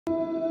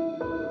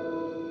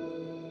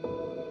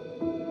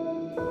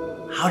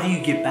how do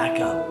you get back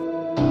up?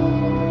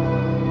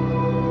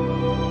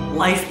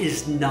 Life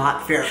is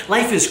not fair.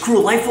 Life is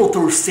cruel. Life will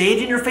throw sand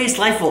in your face.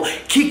 Life will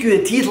kick you in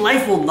the teeth.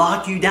 Life will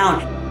knock you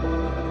down.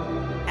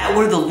 At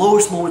one of the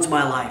lowest moments of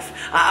my life,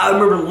 I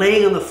remember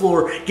laying on the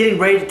floor, getting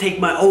ready to take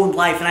my own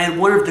life, and I had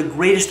one of the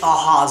greatest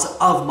ahas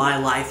of my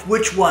life,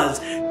 which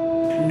was,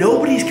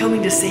 nobody's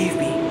coming to save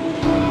me.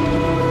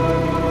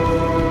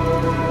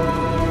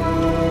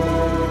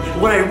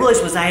 What I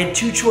realized was I had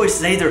two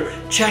choices. I either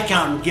check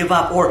out and give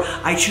up, or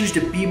I choose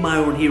to be my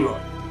own hero.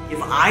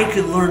 If I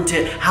could learn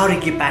how to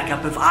get back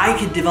up, if I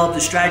could develop the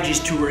strategies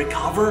to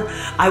recover,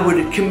 I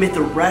would commit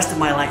the rest of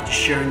my life to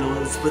sharing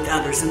those with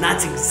others. And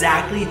that's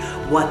exactly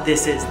what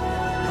this is.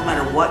 No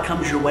matter what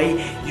comes your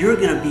way, you're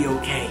gonna be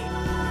okay.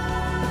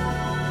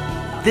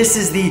 This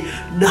is the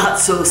not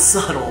so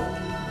subtle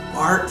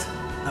art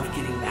of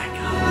getting